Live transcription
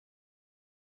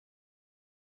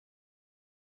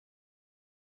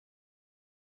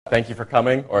thank you for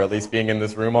coming, or at least being in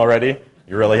this room already.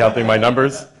 You're really helping my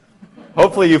numbers.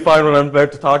 Hopefully you find what I'm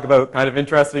about to talk about kind of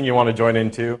interesting. You want to join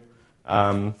in too.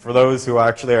 For those who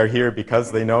actually are here because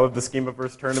they know of the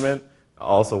Schemaverse tournament,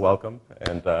 also welcome,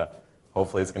 and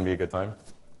hopefully it's going to be a good time.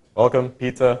 Welcome,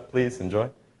 pizza, please enjoy.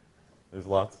 There's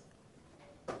lots.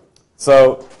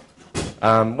 So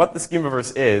what the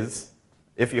Schemaverse is,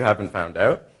 if you haven't found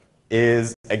out,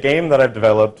 is a game that I've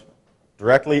developed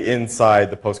directly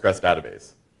inside the Postgres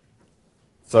database.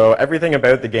 So everything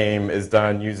about the game is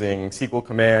done using SQL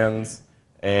commands,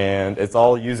 and it's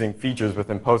all using features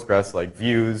within Postgres like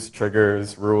views,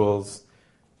 triggers, rules.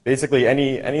 Basically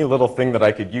any little thing that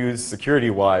I could use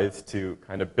security-wise to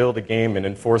kind of build a game and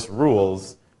enforce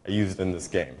rules I used in this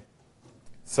game.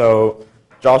 So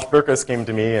Josh Burkus came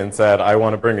to me and said, I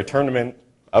want to bring a tournament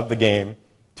of the game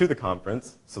to the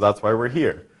conference, so that's why we're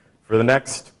here. For the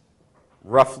next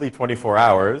roughly 24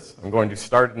 hours, I'm going to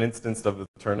start an instance of the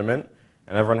tournament,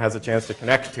 and everyone has a chance to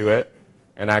connect to it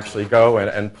and actually go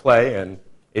and play and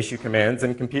issue commands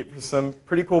and compete for some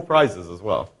pretty cool prizes as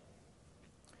well.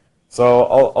 So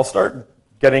I'll start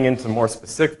getting into more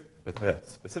specifics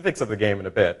of the game in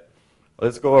a bit.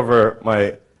 Let's go over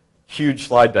my huge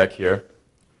slide deck here.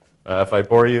 If I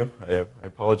bore you, I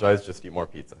apologize, just eat more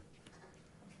pizza.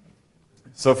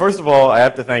 So first of all, I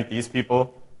have to thank these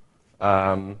people,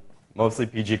 mostly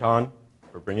PGCon,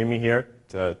 for bringing me here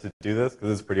to do this, because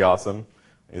it's pretty awesome.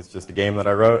 It's just a game that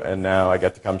I wrote, and now I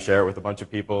get to come share it with a bunch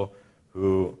of people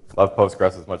who love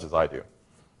Postgres as much as I do.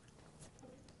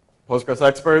 Postgres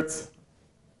experts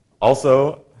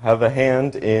also have a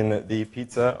hand in the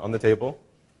pizza on the table,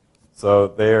 so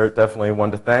they're definitely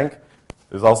one to thank.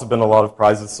 There's also been a lot of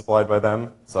prizes supplied by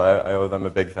them, so I owe them a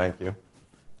big thank you.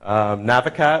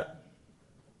 Navicat,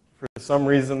 for some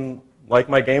reason, like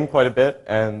my game quite a bit,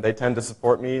 and they tend to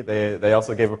support me. They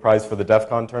also gave a prize for the DEF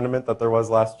CON tournament that there was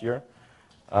last year.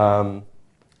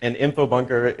 And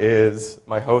InfoBunker is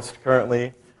my host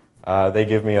currently. They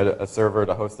give me a server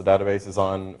to host the databases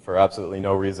on for absolutely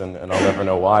no reason, and I'll never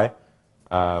know why,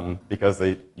 because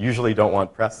they usually don't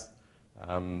want press.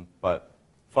 But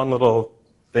fun little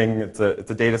thing. It's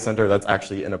a data center that's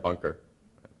actually in a bunker.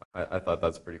 I thought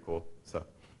that's pretty cool. So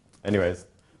anyways,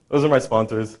 those are my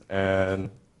sponsors, and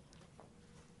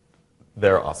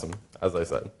they're awesome, as I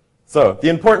said. So the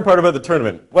important part about the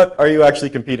tournament, what are you actually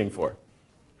competing for?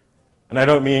 And I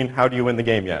don't mean how do you win the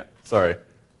game yet, sorry.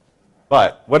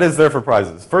 But what is there for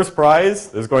prizes? First prize,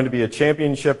 there's going to be a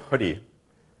championship hoodie,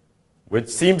 which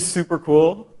seems super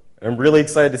cool. I'm really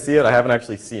excited to see it. I haven't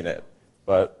actually seen it,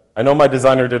 but I know my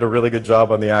designer did a really good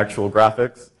job on the actual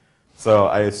graphics, so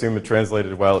I assume it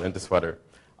translated well into sweater.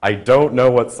 I don't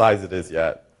know what size it is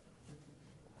yet,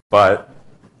 but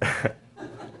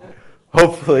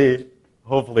hopefully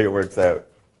it works out.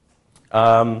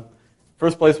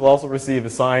 First place will also receive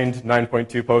a signed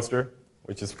 9.2 poster,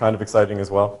 which is kind of exciting as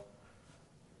well.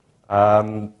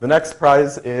 The next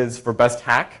prize is for best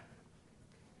hack.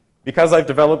 Because I've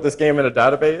developed this game in a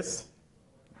database,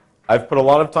 I've put a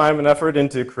lot of time and effort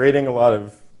into creating a lot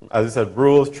of, as I said,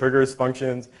 rules, triggers,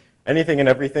 functions, anything and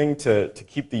everything to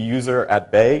keep the user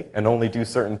at bay and only do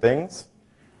certain things.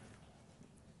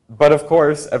 But of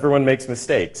course, everyone makes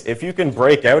mistakes. If you can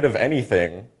break out of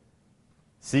anything,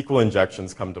 SQL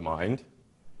injections come to mind,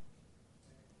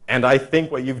 and I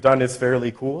think what you've done is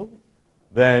fairly cool,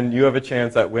 then you have a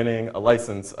chance at winning a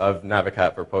license of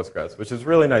Navicat for Postgres, which is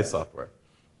really nice software.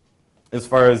 As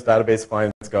far as database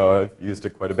clients go, I've used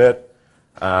it quite a bit.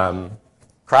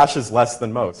 Crashes less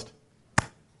than most.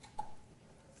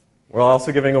 We're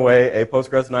also giving away a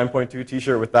Postgres 9.2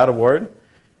 t-shirt with that award.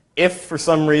 If for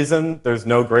some reason there's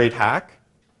no great hack,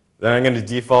 then I'm going to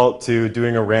default to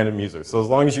doing a random user. So as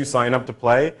long as you sign up to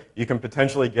play, you can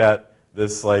potentially get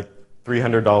this like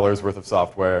 $300 worth of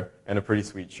software and a pretty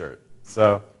sweet shirt.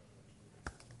 So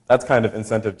that's kind of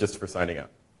incentive just for signing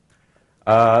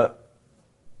up.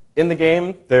 In the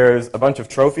game, there's a bunch of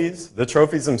trophies. The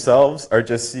trophies themselves are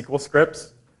just SQL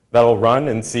scripts that'll run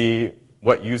and see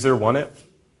what user won it.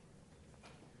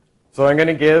 So I'm going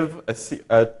to give a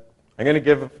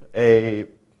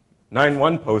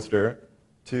 9.1 poster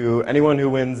to anyone who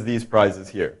wins these prizes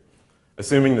here,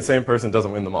 assuming the same person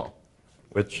doesn't win them all,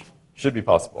 which should be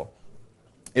possible.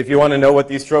 If you want to know what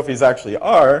these trophies actually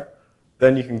are,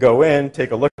 then you can go in,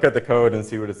 take a look at the code, and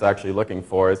see what it's actually looking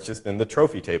for. It's just in the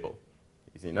trophy table.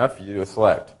 Easy enough, you do a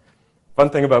select. Fun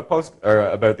thing about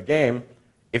the game,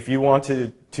 if you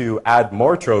wanted to add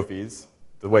more trophies,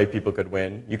 the way people could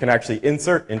win, you can actually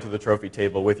insert into the trophy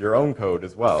table with your own code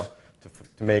as well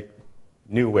to make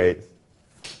new ways.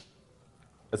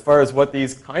 As far as what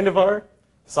these kind of are,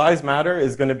 Size matter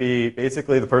is going to be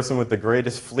basically the person with the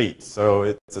greatest fleet. So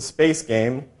it's a space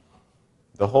game.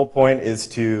 The whole point is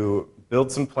to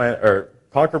build some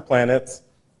conquer planets,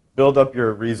 build up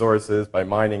your resources by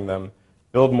mining them,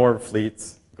 build more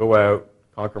fleets, go out,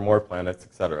 conquer more planets,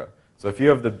 etc. So if you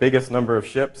have the biggest number of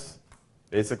ships,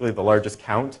 basically the largest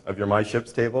count of your My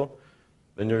Ships table,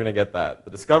 then you're going to get that.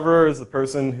 The discoverer is the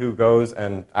person who goes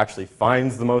and actually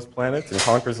finds the most planets and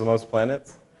conquers the most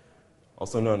planets,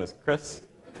 also known as Chris.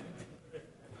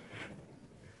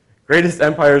 Greatest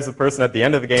empire is the person at the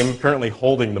end of the game currently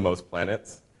holding the most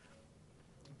planets.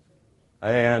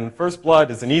 And First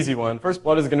Blood is an easy one. First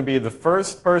Blood is going to be the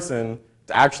first person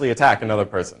to actually attack another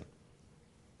person.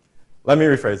 Let me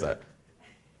rephrase that.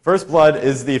 First Blood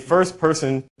is the first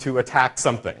person to attack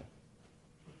something.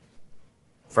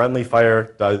 Friendly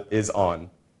fire is on.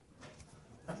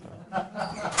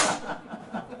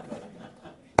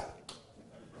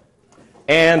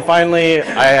 And finally,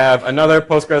 I have another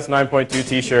Postgres 9.2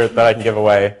 t-shirt that I can give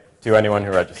away to anyone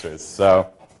who registers.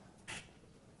 So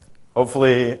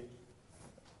hopefully,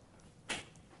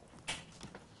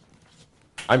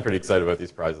 I'm pretty excited about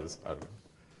these prizes. I don't know.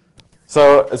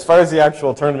 So as far as the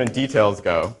actual tournament details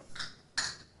go,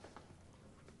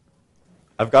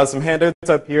 I've got some handouts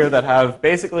up here that have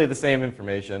basically the same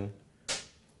information.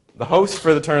 The host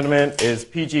for the tournament is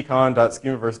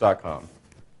pgcon.schemaverse.com.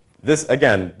 This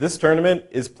tournament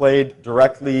is played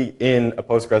directly in a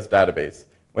Postgres database.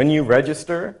 When you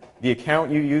register, the account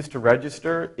you use to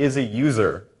register is a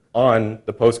user on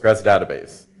the Postgres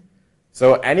database.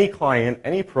 So any client,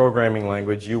 any programming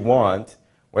language you want,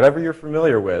 whatever you're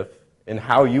familiar with, and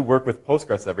how you work with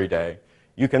Postgres every day,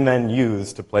 you can then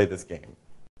use to play this game.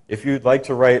 If you'd like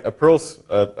to write a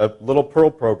little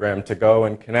Perl program to go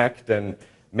and connect and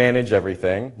manage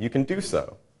everything, you can do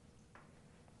so.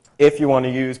 If you want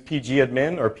to use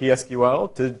pgadmin or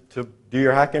PSQL to do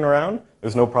your hacking around,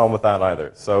 there's no problem with that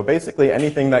either. So basically,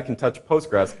 anything that can touch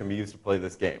Postgres can be used to play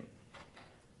this game.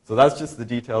 So that's just the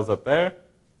details up there.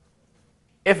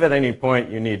 If at any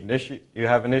point you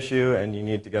have an issue and you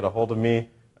need to get a hold of me,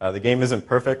 the game isn't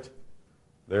perfect.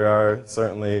 There are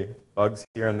certainly bugs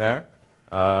here and there,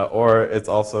 or it's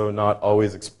also not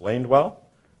always explained well.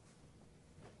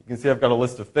 You can see I've got a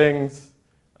list of things.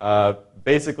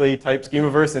 Basically, type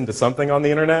Schemaverse into something on the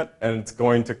internet, and it's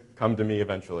going to come to me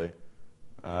eventually.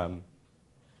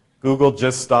 Google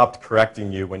just stopped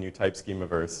correcting you when you type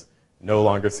Schemaverse. No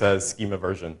longer says schema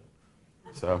version.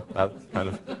 So that's kind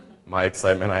of my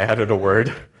excitement. I added a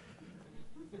word.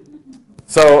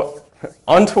 So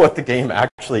on to what the game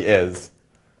actually is.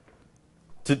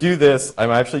 To do this, I'm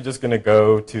actually just going to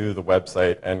go to the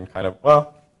website and kind of,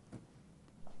 well,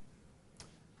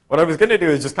 what I was going to do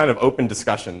is just kind of open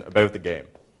discussion about the game,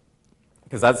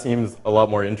 because that seems a lot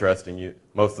more interesting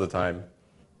most of the time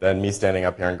than me standing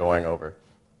up here and going over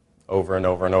and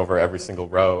over and over every single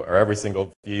row, or every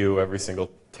single view, every single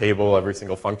table, every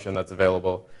single function that's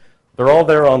available. They're all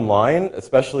there online,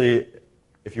 especially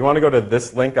if you want to go to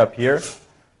this link up here,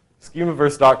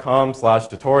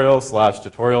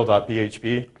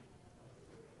 schemaverse.com/tutorial/tutorial.php.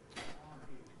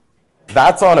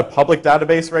 That's on a public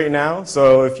database right now,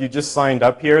 so if you just signed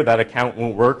up here, that account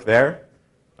won't work there.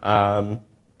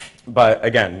 But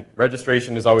again,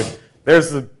 registration is always...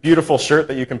 There's a beautiful shirt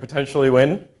that you can potentially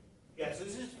win. Yeah, so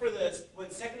this is for the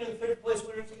second and third place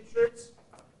winners get shirts?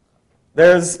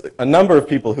 There's a number of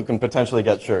people who can potentially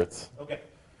get shirts. Okay.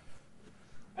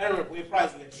 I don't know, we have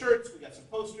prizes. We got shirts, we got some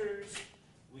posters,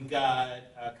 we got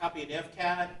a copy of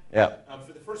NavCat. Yeah.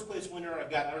 For the first place winner, I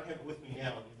don't have it with me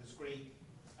now, this great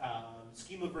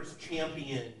Schemaverse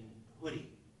Champion hoodie.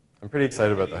 I'm pretty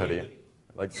excited about the hoodie. I'd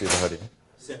like to see the hoodie.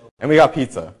 So, and we got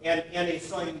pizza. And a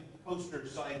signed poster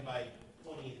signed by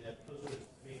Tony that poster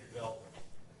Major Bell.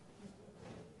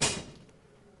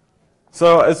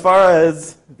 So as far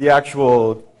as the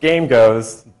actual game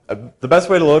goes, the best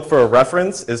way to look for a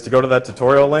reference is to go to that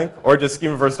tutorial link, or just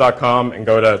schemaverse.com and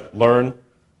go to Learn.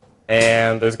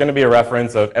 And there's going to be a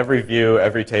reference of every view,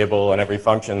 every table, and every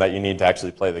function that you need to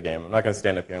actually play the game. I'm not going to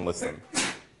stand up here and list them.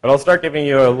 But I'll start giving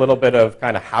you a little bit of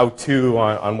kind of how-to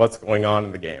on what's going on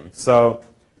in the game. So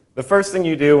the first thing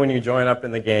you do when you join up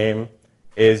in the game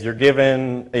is you're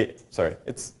given,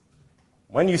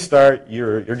 when you start,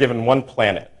 you're given one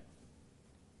planet.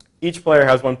 Each player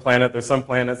has one planet. There's some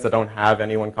planets that don't have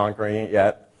anyone conquering it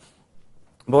yet.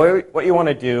 But what you want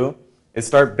to do is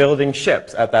start building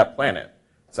ships at that planet.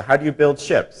 So how do you build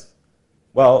ships?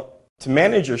 Well, to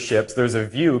manage your ships, there's a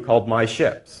view called My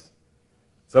Ships.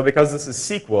 So because this is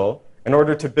SQL, in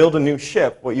order to build a new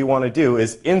ship, what you want to do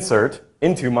is insert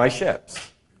into My Ships.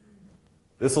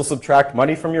 This will subtract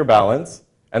money from your balance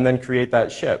and then create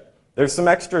that ship. There's some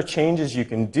extra changes you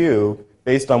can do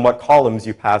based on what columns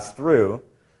you pass through,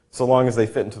 so long as they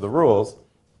fit into the rules.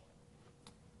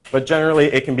 But generally,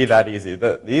 it can be that easy.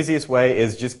 The easiest way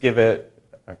is just give it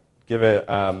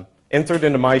insert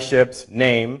into my ships,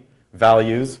 name,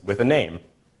 values with a name.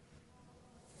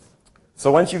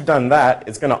 So once you've done that,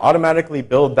 it's going to automatically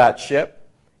build that ship.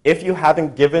 If you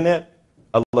haven't given it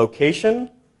a location,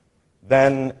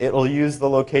 then it'll use the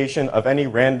location of any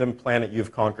random planet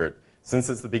you've conquered. Since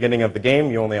it's the beginning of the game,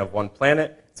 you only have one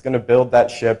planet, it's going to build that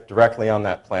ship directly on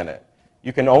that planet.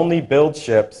 You can only build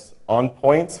ships on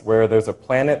points where there's a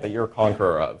planet that you're a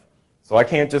conqueror of. So I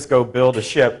can't just go build a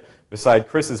ship beside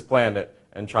Chris's planet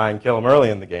and try and kill him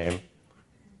early in the game.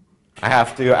 I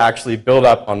have to actually build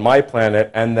up on my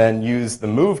planet and then use the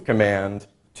move command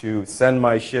to send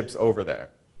my ships over there.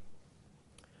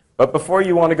 But before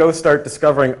you want to go start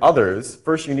discovering others,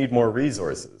 first you need more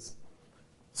resources.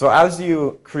 So as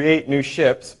you create new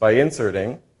ships by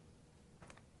inserting,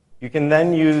 you can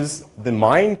then use the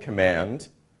mine command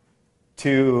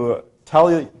to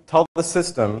tell the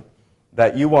system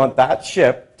that you want that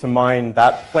ship to mine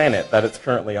that planet that it's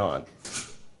currently on.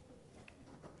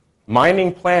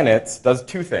 Mining planets does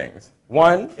two things.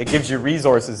 One, it gives you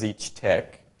resources each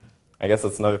tick. I guess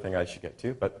that's another thing I should get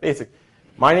to, but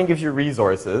mining gives you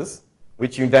resources,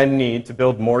 which you then need to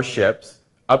build more ships,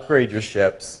 upgrade your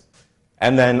ships,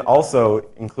 and then also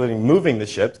including moving the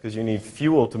ships, because you need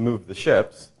fuel to move the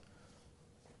ships.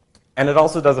 And it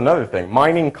also does another thing.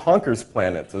 Mining conquers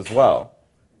planets as well.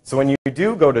 So when you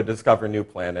do go to discover new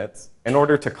planets, in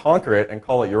order to conquer it and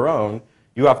call it your own,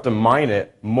 you have to mine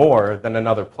it more than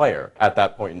another player at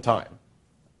that point in time.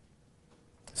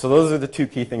 So those are the two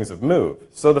key things of move.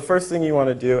 So the first thing you want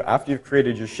to do after you've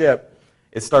created your ship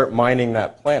is start mining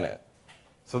that planet.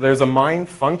 So there's a mine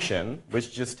function,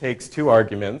 which just takes two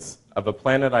arguments of a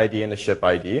planet ID and a ship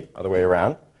ID, other way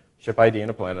around, ship ID and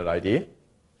a planet ID.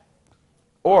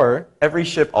 Or every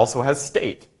ship also has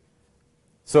state.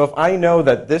 So if I know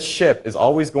that this ship is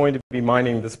always going to be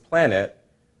mining this planet,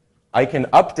 I can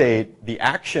update the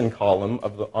action column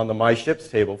on the My Ships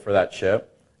table for that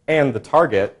ship and the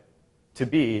target to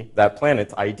be that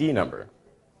planet's ID number.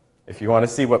 If you want to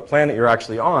see what planet you're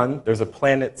actually on, there's a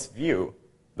planet's view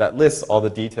that lists all the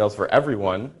details for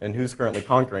everyone and who's currently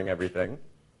conquering everything.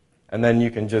 And then you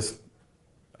can just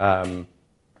call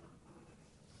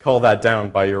that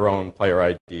down by your own player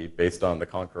ID based on the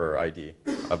conqueror ID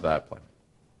of that planet.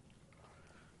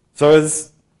 So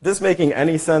is this making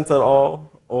any sense at all?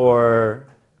 Or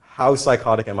how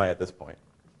psychotic am I at this point?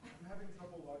 I'm having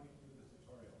trouble logging into this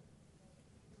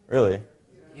tutorial. Really?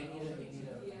 You need an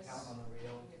account on the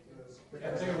rail.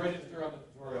 I'm saying register on the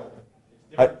tutorial. It's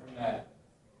different from that.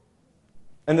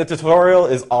 And the tutorial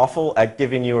is awful at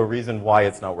giving you a reason why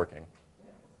it's not working.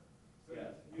 Yeah,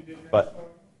 you did But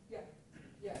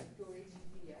Yeah, go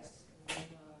HTTPS and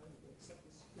accept the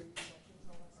security sections,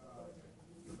 all that stuff.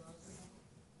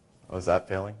 oh, is that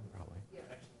failing? Probably.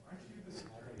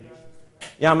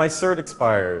 Yeah, my cert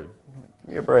expired.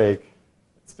 Give me a break.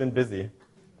 It's been busy. Okay,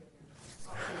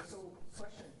 so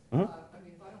question. I mean, if I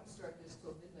don't start this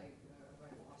till midnight, have I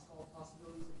lost all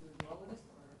possibilities of doing well in this?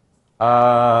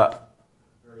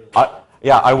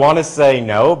 Yeah, I want to say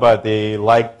no, but the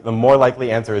more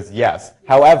likely answer is yes.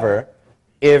 However,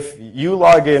 if you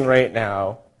log in right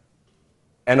now,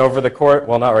 and over the course,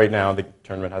 well, not right now, the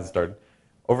tournament hasn't started.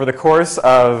 Over the course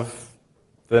of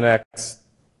the next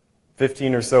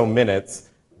 15 or so minutes,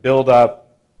 build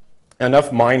up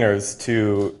enough miners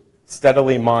to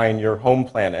steadily mine your home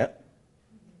planet.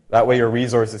 That way your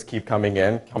resources keep coming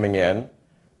in.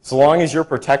 So long as you're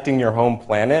protecting your home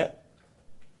planet,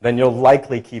 then you'll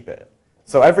likely keep it.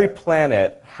 So every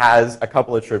planet has a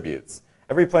couple attributes.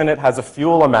 Every planet has a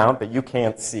fuel amount that you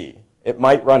can't see. It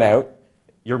might run out.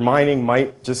 Your mining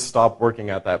might just stop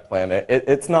working at that planet.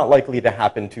 It's not likely to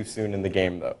happen too soon in the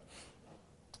game, though.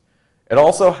 It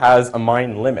also has a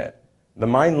mine limit. The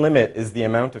mine limit is the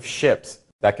amount of ships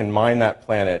that can mine that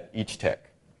planet each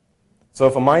tick. So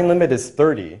if a mine limit is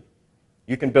 30,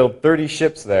 you can build 30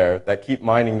 ships there that keep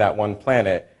mining that one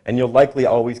planet, and you'll likely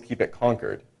always keep it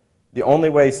conquered. The only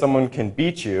way someone can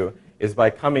beat you is by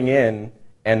coming in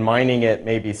and mining it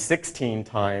maybe 16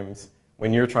 times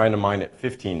when you're trying to mine it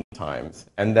 15 times.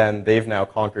 And then they've now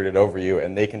conquered it over you,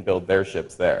 and they can build their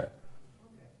ships there.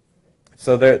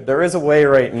 So there is a way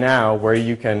right now where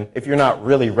you can, if you're not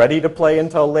really ready to play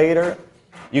until later,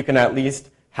 you can at least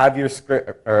have your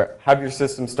script or have your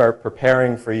system start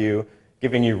preparing for you,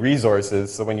 giving you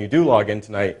resources. So when you do log in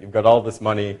tonight, you've got all this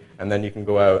money, and then you can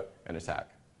go out and attack.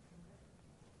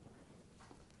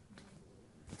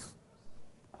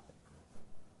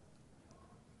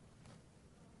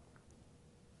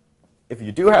 if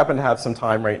you do happen to have some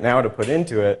time right now to put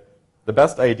into it, the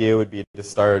best idea would be to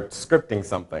start scripting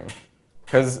something.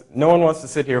 Because no one wants to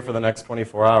sit here for the next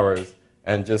 24 hours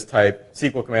and just type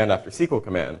SQL command after SQL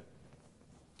command.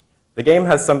 The game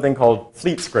has something called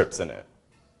fleet scripts in it.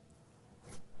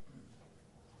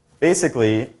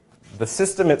 Basically, the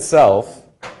system itself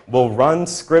will run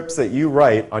scripts that you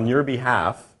write on your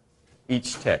behalf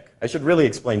each tick. I should really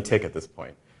explain tick at this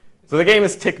point. So the game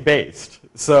is tick-based.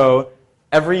 So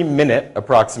every minute,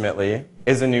 approximately,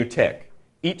 is a new tick.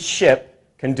 Each ship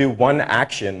can do one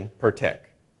action per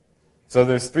tick. So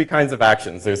there's three kinds of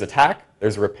actions. There's attack,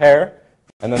 there's repair,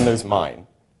 and then there's mine.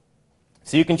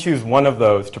 So you can choose one of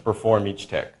those to perform each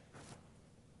tick.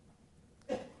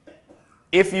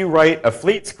 If you write a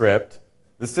fleet script,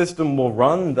 the system will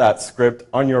run that script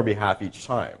on your behalf each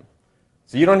time.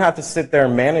 So you don't have to sit there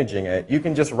managing it. You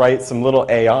can just write some little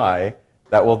AI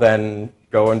that will then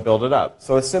go and build it up.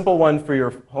 So a simple one for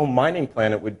your home mining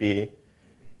planet would be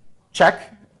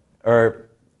check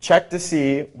to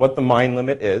see what the mine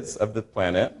limit is of the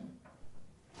planet.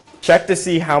 Check to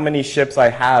see how many ships I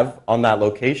have on that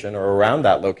location or around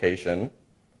that location.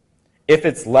 If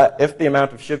the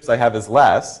amount of ships I have is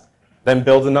less, then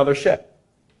build another ship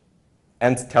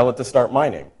and tell it to start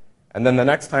mining. And then the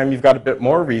next time you've got a bit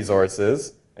more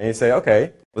resources, and you say,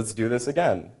 okay, let's do this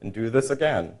again and do this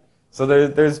again. So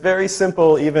there's very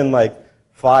simple, even like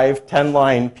 5,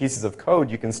 10-line pieces of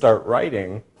code you can start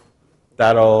writing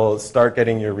that'll start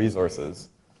getting your resources.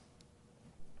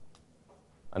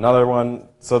 Another one,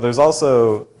 so there's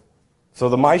also, so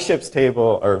the My Ships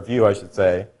table, or view I should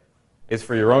say, is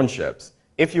for your own ships.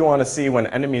 If you want to see when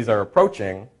enemies are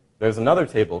approaching, there's another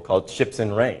table called Ships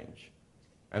in Range.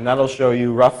 And that'll show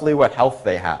you roughly what health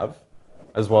they have,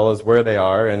 as well as where they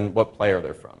are and what player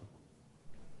they're from.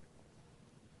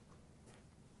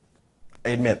 I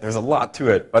admit, there's a lot to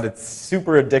it, but it's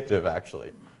super addictive,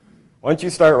 actually. Once you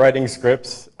start writing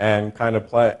scripts and kind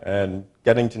of and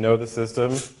getting to know the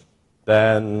system,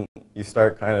 then you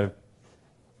start kind of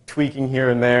tweaking here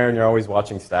and there, and you're always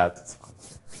watching stats. It's fun.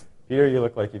 Peter, you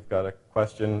look like you've got a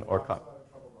question or comment.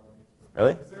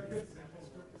 Really?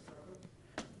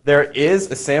 There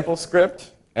is a sample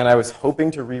script, and I was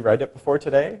hoping to rewrite it before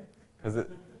today, because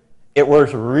it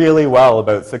worked really well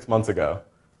about 6 months ago.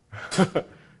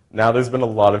 Now there's been a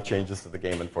lot of changes to the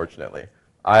game, unfortunately.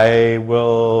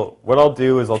 What I'll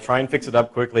do is I'll try and fix it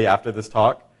up quickly after this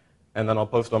talk, and then I'll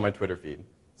post it on my Twitter feed.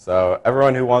 So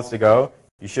everyone who wants to go,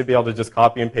 you should be able to just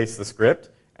copy and paste the script,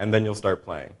 and then you'll start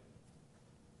playing.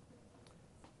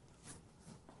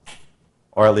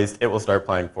 Or at least it will start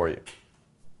playing for you.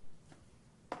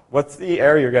 What's the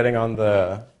error you're getting on the...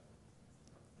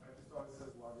 I just thought it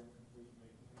says login complete,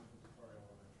 making tutorial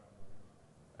on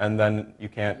it. And then you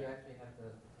can't... You actually have to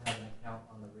have an account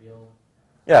on the real.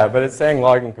 Yeah, but it's saying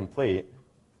login complete.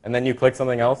 And then you click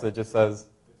something else, it just says...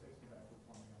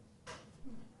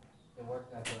 It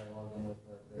worked after I logged in with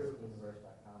the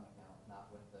Schemaverse.com account, not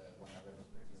with the one I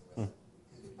registered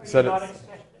with. Said Are you it's-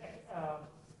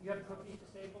 you have cookies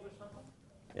disabled or something?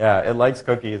 Yeah, it likes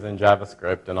cookies and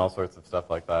JavaScript and all sorts of stuff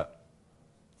like that.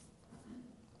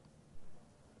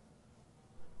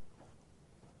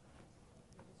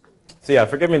 So yeah,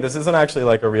 forgive me, this isn't actually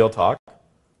like a real talk.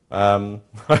 I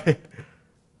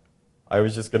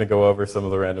was just going to go over some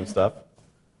of the random stuff.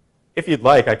 If you'd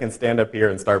like, I can stand up here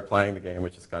and start playing the game,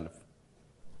 which is kind of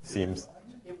seems...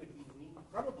 It would be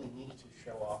probably neat to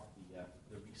show off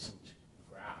the recent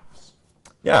graphs.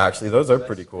 Yeah, actually, those are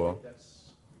pretty cool.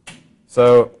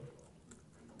 So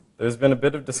there's been a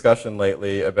bit of discussion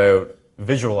lately about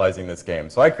visualizing this game.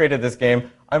 So I created this game.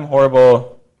 I'm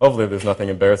horrible. Hopefully there's nothing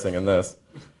embarrassing in this.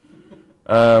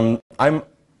 I'm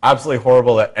absolutely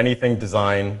horrible at anything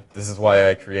design. This is why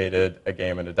I created a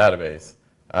game and a database.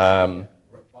 Oh,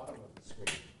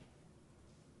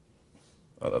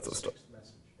 that's a stuff.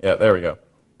 Yeah, there we go.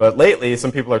 But lately,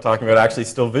 some people are talking about actually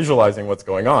still visualizing what's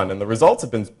going on, and the results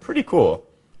have been pretty cool.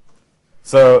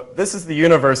 So this is the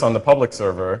universe on the public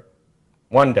server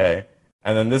one day,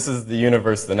 and then this is the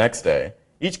universe the next day.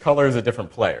 Each color is a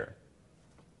different player.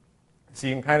 So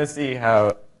you can kind of see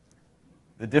how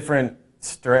the different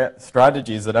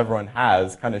strategies that everyone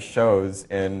has kind of shows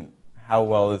in how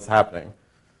well it's happening.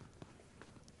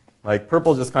 Like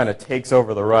purple just kind of takes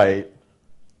over the right,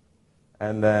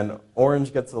 and then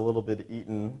orange gets a little bit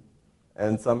eaten,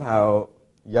 and somehow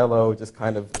yellow just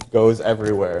kind of goes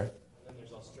everywhere. And then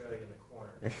there's Australia in the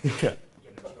corner. Yeah.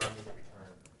 You know, charming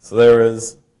return. So there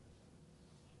is,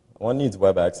 one needs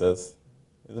web access.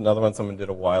 There's another one someone did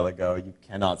a while ago. You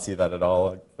cannot see that at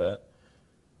all, I bet.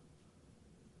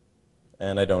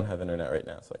 And I don't have internet right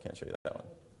now, so I can't show you that one.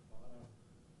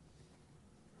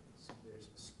 So there's a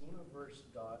Schemaverse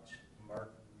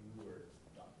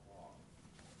 .markviewer.com.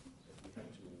 So if you head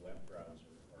to a web browser,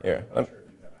 or Here, I'm not sure if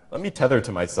you have let me tether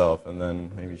to myself and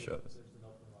then maybe show this.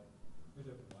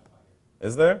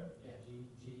 Is there?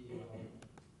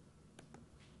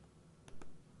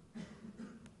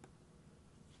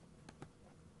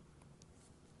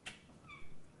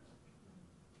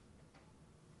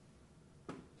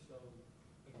 So,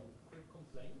 quick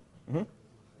complaint. Mhm.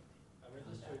 I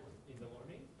registered in the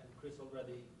morning, and Chris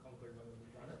already conquered my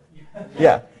planet.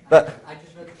 Yeah. I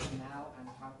just registered now and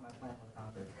half my planet was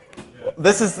conquered.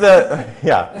 This is the,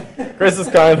 yeah. Chris is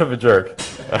kind of a jerk.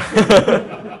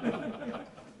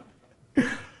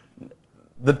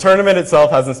 The tournament itself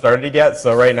hasn't started yet,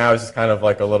 so right now it's just kind of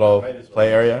like a little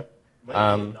play area. Might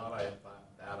be not a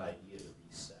bad idea to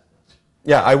reset it.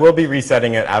 Yeah, I will be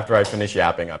resetting it after I finish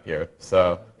yapping up here.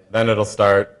 So then it'll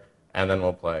start, and then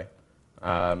we'll play.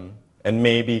 And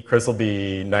maybe Chris will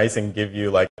be nice and give you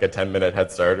like a 10-minute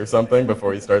head start or something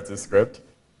before he starts his script.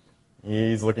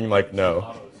 He's looking like no.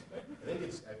 I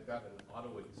think I've got an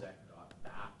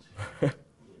autoexec.bat.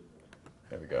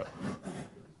 There we go.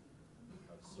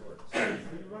 Of sorts. Are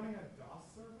you running a DOS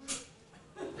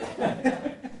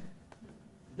server?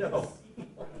 No.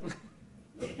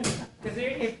 Because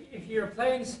if you're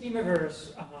playing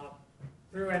Schemaverse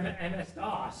through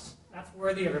MS-DOS, that's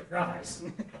worthy of a prize.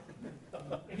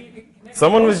 If you can connect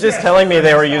Someone was just telling me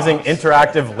they were using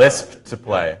interactive Lisp to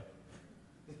play.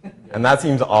 And that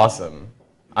seems awesome.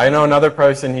 I know another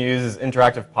person who uses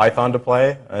interactive Python to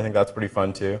play. I think that's pretty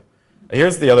fun too.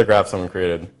 Here's the other graph someone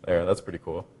created. There, that's pretty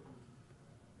cool.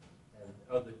 And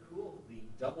the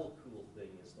double cool thing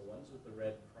is the ones with the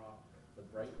the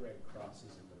bright red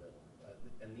crosses in the middle.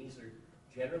 And these are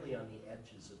generally on the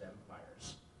edges of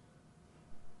empires.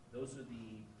 Those are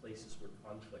the places where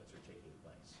conflicts are taking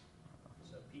place.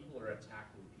 So people are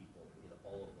attacking people in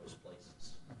all of those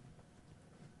places.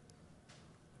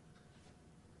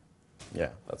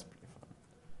 Yeah, that's pretty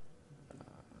fun.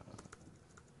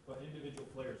 But individual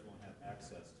players won't have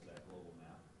access to that global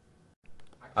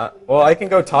map. Well, I can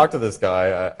go talk to this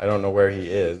guy. I don't know where he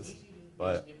is,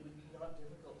 but It would be not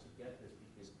difficult to get this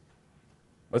because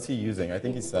what's he using? I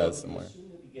think he says somewhere. assume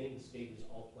the beginning state is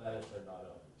all planets are not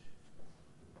owned,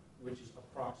 which is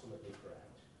approximately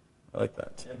correct. I like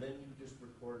that. And then you just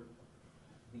record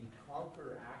the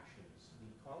conquer actions. The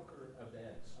conquer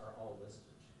events are all listed.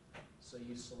 So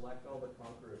you select all the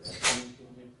conquer events. And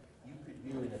you could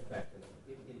do in effect,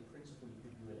 in principle, you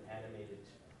could do an animated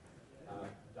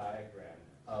diagram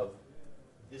of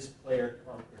this player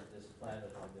conquered this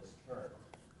planet on this turn.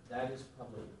 That is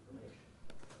public information.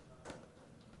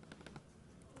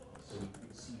 So you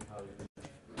could see how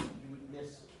you would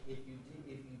miss if you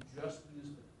just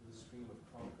used the stream of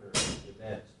conquer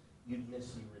events, you'd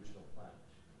miss the original planet.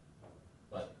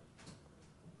 But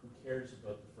who cares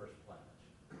about the first planet?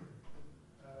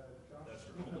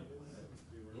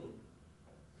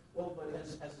 Well, but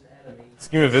as an animation.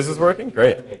 Schemaviz is working?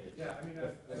 Great. Yeah, I mean,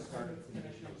 That's part of the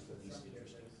condition is the least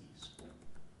interesting piece.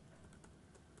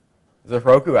 Is it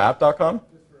RokuApp.com?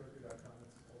 just for Roku.com,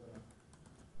 it's old enough.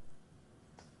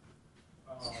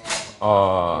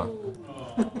 Aww.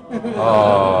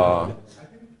 Aww. I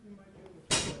think you might be able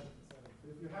to fix that inside.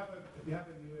 If you have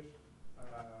a newish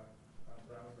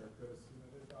browser, go to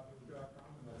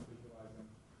schemaviz.roku.com and that's visualizing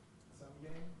some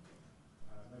game.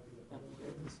 It might be the public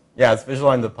game. Yeah, it's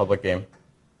visualizing the public game.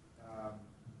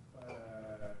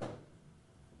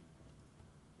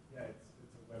 Yeah, it's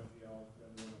a WebGL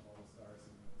rendering of all the stars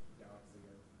in the galaxy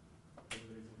that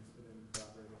everybody's interested in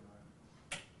collaborating on.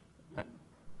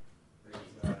 There's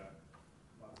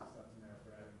lots of stuff in there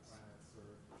for adding planets or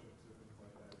ships or things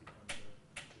like that.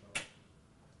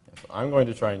 So I'm going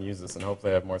to try and use this and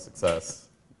hopefully I have more success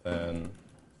than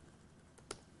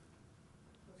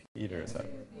Peter is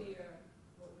having. What we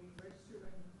registered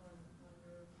on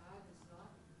your pad is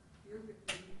not here, but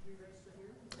we register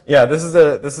here? Yeah, this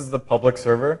is the public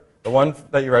server. The one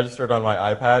that you registered on my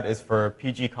iPad is for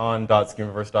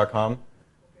pgcon.schemaverse.com.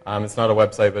 It's not a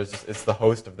website, but it's the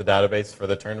host of the database for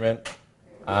the tournament.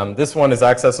 This one is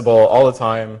accessible all the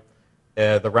time.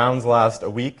 The rounds last a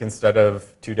week instead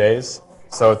of 2 days,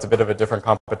 so it's a bit of a different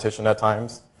competition at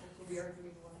times. So we are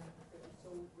doing one, so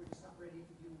we're just not ready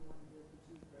to do one with the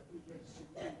two that we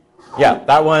registered. Yeah,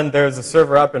 that one, there's a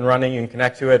server up and running. You can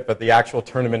connect to it, but the actual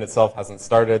tournament itself hasn't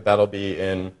started. That'll be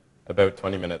in about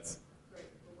 20 minutes. Great,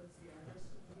 but what's the address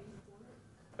of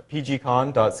the meeting for it?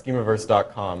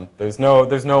 pgcon.schemaverse.com. There's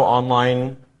no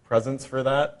online presence for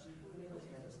that.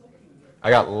 I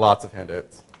got lots of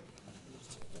handouts.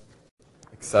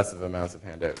 Excessive amounts of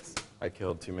handouts. I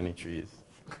killed too many trees.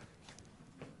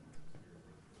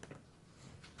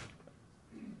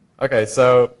 Okay,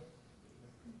 so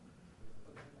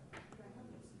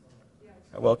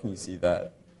how well can you see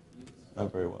that?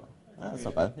 Not very well. That's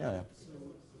not bad. Yeah, yeah.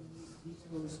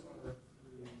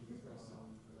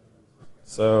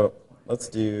 So let's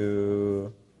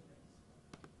do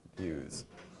views.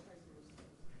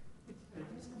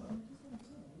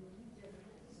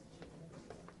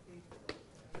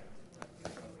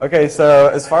 Okay, so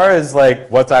as far as like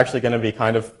what's actually going to be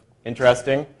kind of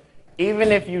interesting,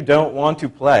 even if you don't want to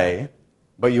play,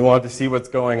 but you want to see what's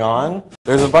going on,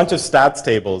 there's a bunch of stats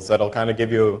tables that'll kind of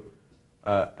give you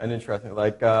an interesting,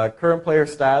 like current player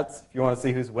stats. If you want to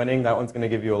see who's winning, that one's going to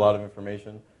give you a lot of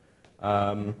information.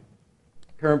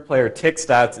 Current player tick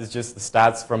stats is just the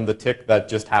stats from the tick that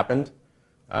just happened.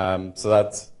 So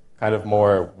that's kind of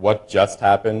more what just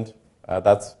happened.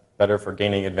 That's better for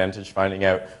gaining advantage, finding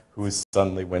out who's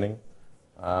suddenly winning.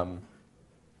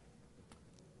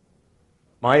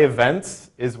 My events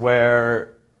is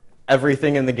where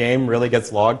everything in the game really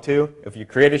gets logged to. If you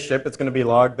create a ship, it's going to be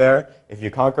logged there. If you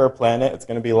conquer a planet, it's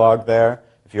going to be logged there.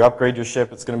 If you upgrade your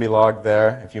ship, it's going to be logged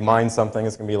there. If you mine something,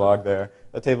 it's going to be logged there.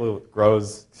 That table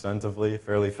grows extensively,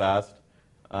 fairly fast,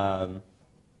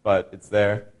 but it's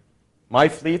there. My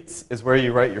fleets is where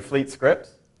you write your fleet script.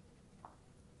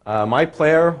 My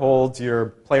player holds your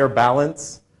player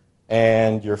balance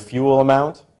and your fuel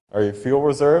amount, or your fuel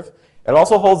reserve. It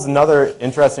also holds another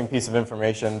interesting piece of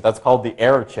information that's called the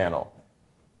error channel.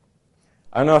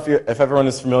 I don't know if everyone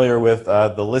is familiar with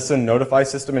the listen notify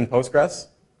system in Postgres.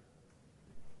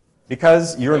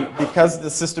 Because the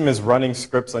system is running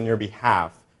scripts on your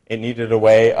behalf, it needed a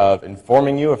way of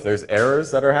informing you if there's errors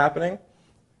that are happening.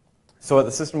 So what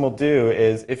the system will do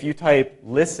is if you type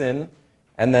listen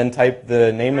and then type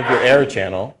the name of your error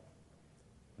channel,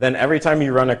 then every time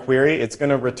you run a query, it's going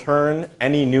to return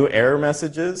any new error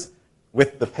messages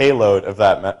with the payload of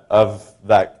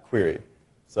that query.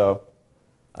 So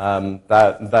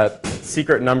that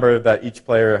secret number that each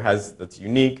player has that's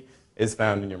unique is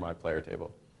found in your my player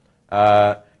table.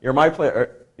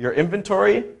 Your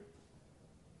inventory,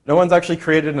 no one's actually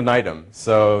created an item,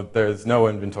 so there's no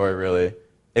inventory really.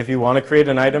 If you want to create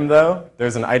an item though,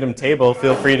 there's an item table.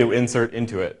 Feel free to insert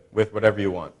into it with whatever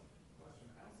you want.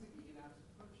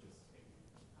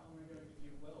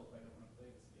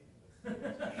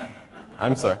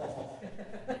 I'm sorry.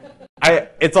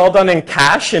 It's all done in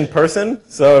cache in person,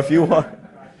 so if you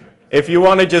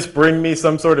want to just bring me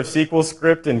some sort of SQL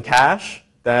script in cache,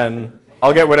 then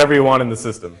I'll get whatever you want in the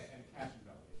system.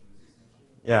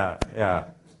 Yeah, yeah.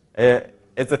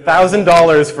 It's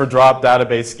 $1,000 for drop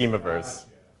database Schemaverse.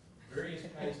 Various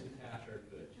kinds of cache are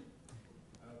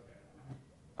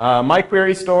good. My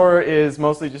query store is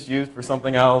mostly just used for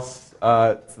something else.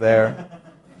 It's there.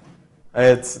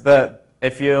 It's that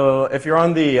if you're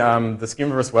on the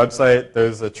Schemaverse website,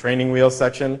 there's a training wheel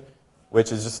section,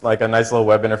 which is just like a nice little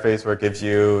web interface where it gives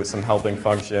you some helping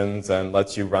functions and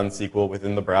lets you run SQL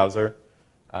within the browser.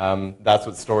 That's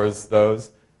what stores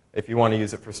those. If you want to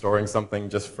use it for storing something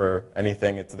just for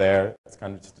anything, it's there. It's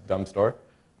kind of just a dumb store.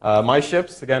 My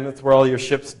ships, again, that's where all your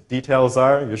ship's details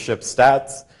are, your ship's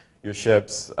stats, your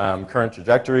ship's current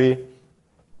trajectory.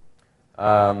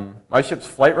 My ship's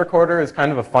flight recorder is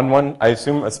kind of a fun one, I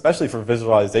assume, especially for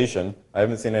visualization. I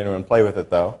haven't seen anyone play with it,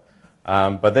 though.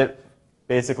 But it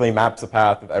basically maps the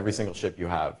path of every single ship you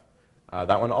have.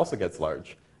 That one also gets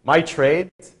large. My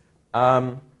trades,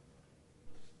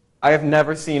 I have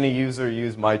never seen a user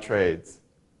use my trades.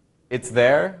 It's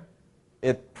there.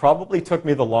 It probably took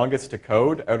me the longest to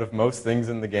code out of most things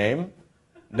in the game.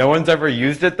 No one's ever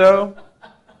used it, though.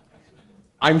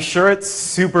 I'm sure it's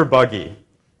super buggy.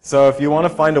 So if you want to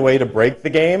find a way to break the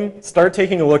game, start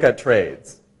taking a look at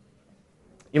trades.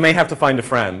 You may have to find a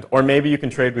friend, or maybe you can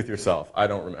trade with yourself. I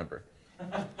don't remember.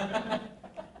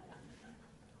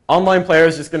 Online player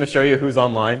is just going to show you who's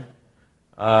online,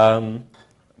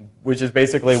 which is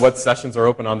basically what sessions are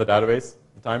open on the database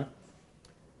at the time.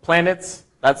 Planets,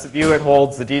 that's the view. It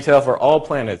holds the detail for all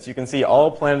planets. You can see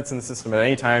all planets in the system at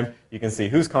any time. You can see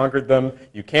who's conquered them.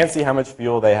 You can't see how much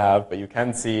fuel they have, but you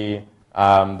can see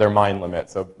their mine limit.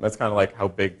 So that's kind of like how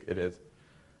big it is.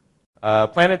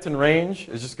 Planets in range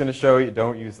is just going to show you,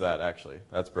 don't use that actually.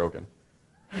 That's broken.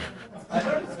 I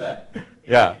noticed that.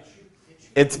 Yeah.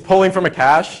 It's pulling from a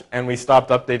cache, and we stopped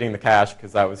updating the cache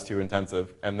because that was too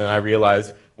intensive. And then I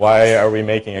realized, why are we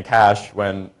making a cache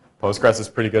when Postgres is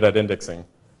pretty good at indexing?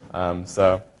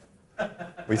 So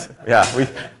we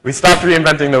stopped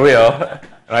reinventing the wheel,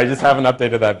 and I just haven't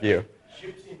updated that view.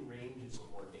 Ships in range is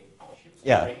important. Ships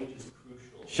Yeah. in range is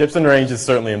crucial. Ships in range is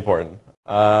certainly important.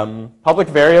 Public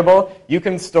variable, you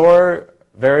can store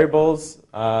variables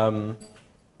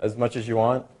as much as you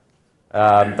want.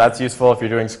 That's useful if you're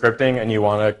doing scripting and you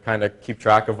want to kind of keep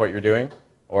track of what you're doing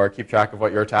or keep track of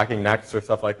what you're attacking next or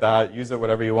stuff like that. Use it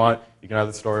whatever you want. You can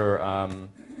either store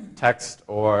text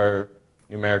or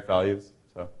numeric values,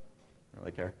 so I don't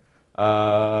really care.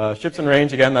 Ships in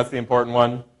range, again, that's the important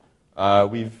one.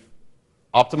 We've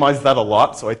optimized that a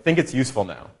lot, so I think it's useful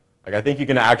now. Like, I think you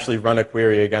can actually run a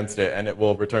query against it and it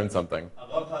will return something. I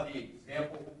love how the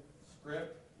example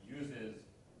script uses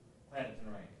planets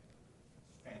in range.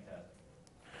 Fantastic.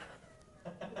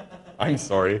 I'm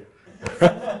sorry.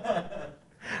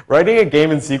 Writing a game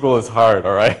in SQL is hard,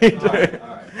 all right? All right.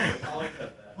 I'll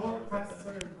accept that.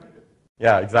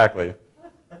 Yeah, exactly.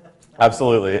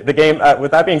 Absolutely. The game,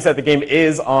 with that being said, the game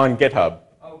is on GitHub.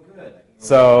 Oh, good.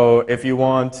 So if you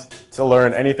want to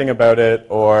learn anything about it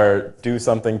or do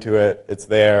something to it, it's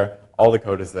there. All the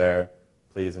code is there.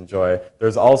 Please enjoy.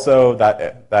 There's also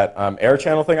that air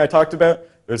channel thing I talked about.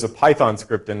 There's a Python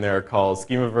script in there called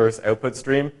Schemaverse Output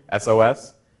Stream,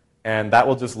 SOS, and that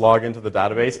will just log into the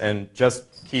database and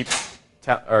just keep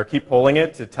polling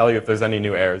it to tell you if there's any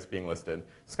new errors being listed.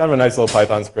 It's kind of a nice little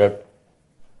Python script.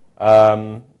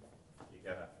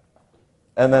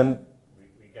 And then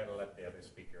we got to let the other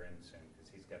speaker in soon because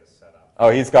he's got to set up. oh,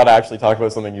 he's got to actually talk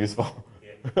about something useful.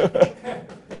 Well, he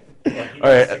All needs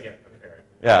right. to get prepared.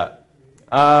 Yeah.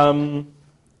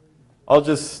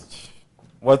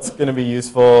 What's going to be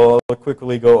useful, I'll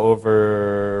quickly go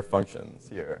over functions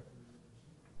here.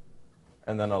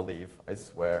 And then I'll leave, I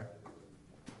swear.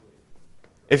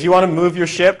 If you want to move your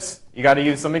ships, you got to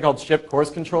use something called ship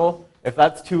course control. If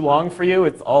that's too long for you,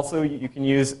 it's also, you can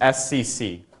use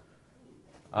SCC.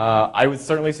 I would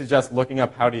certainly suggest looking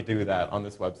up how to do that on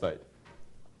this website.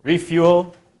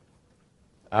 Refuel,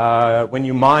 when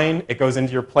you mine, it goes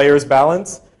into your player's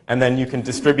balance, and then you can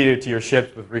distribute it to your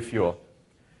ships with refuel.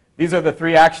 These are the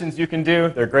 3 actions you can do.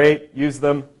 They're great. Use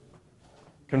them.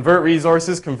 Convert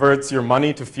resources converts your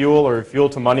money to fuel or fuel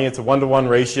to money. It's a 1-to-1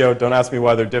 ratio. Don't ask me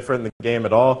why they're different in the game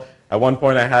at all. At one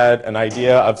point, I had an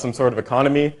idea of some sort of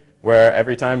economy where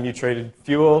every time you traded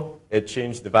fuel, it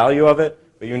changed the value of it,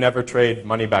 but you never trade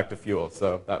money back to fuel,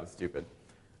 so that was stupid.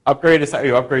 Upgrade is how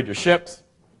you upgrade your ships.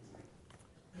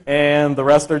 And the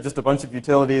rest are just a bunch of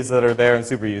utilities that are there and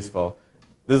super useful.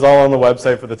 This is all on the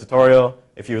website for the tutorial.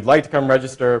 If you would like to come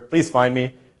register, please find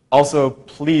me. Also,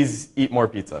 please eat more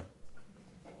pizza.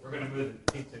 We're going to move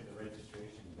the pizza to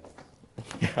registration.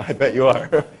 Yeah, I bet you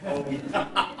are. Oh,